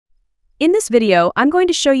In this video, I'm going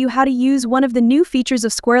to show you how to use one of the new features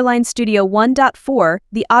of SquareLine Studio 1.4,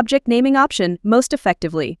 the object naming option, most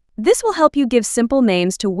effectively. This will help you give simple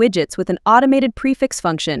names to widgets with an automated prefix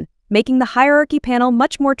function, making the hierarchy panel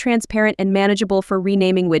much more transparent and manageable for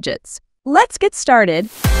renaming widgets. Let's get started.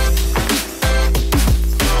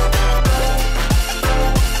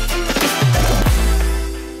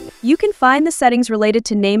 You can find the settings related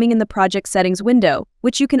to naming in the Project Settings window,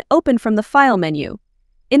 which you can open from the File menu.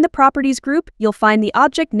 In the Properties group, you'll find the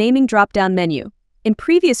Object Naming drop-down menu. In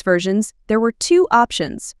previous versions, there were two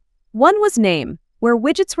options. One was Name, where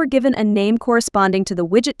widgets were given a name corresponding to the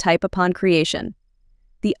widget type upon creation.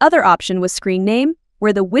 The other option was Screen Name,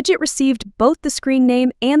 where the widget received both the screen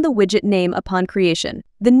name and the widget name upon creation.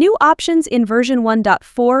 The new options in version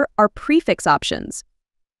 1.4 are prefix options.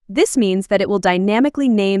 This means that it will dynamically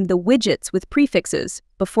name the widgets with prefixes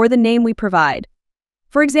before the name we provide.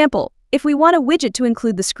 For example, if we want a widget to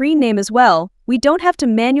include the screen name as well, we don't have to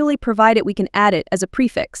manually provide it, we can add it as a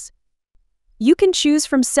prefix. You can choose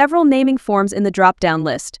from several naming forms in the drop-down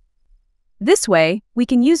list. This way, we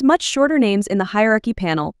can use much shorter names in the hierarchy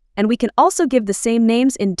panel, and we can also give the same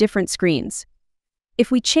names in different screens.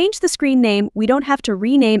 If we change the screen name, we don't have to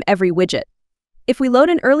rename every widget. If we load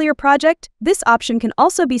an earlier project, this option can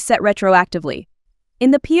also be set retroactively.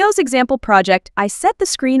 In the PO's example project, I set the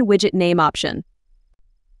screen widget name option.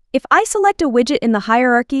 If I select a widget in the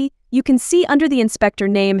hierarchy, you can see under the inspector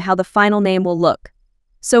name how the final name will look.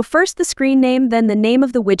 So first the screen name, then the name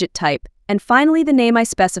of the widget type, and finally the name I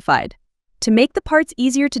specified. To make the parts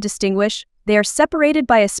easier to distinguish, they are separated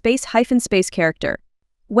by a space character.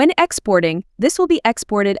 When exporting, this will be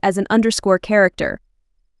exported as an underscore character.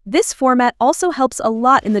 This format also helps a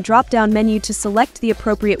lot in the drop-down menu to select the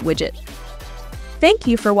appropriate widget. Thank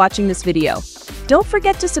you for watching this video. Don't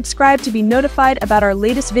forget to subscribe to be notified about our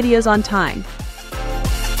latest videos on time.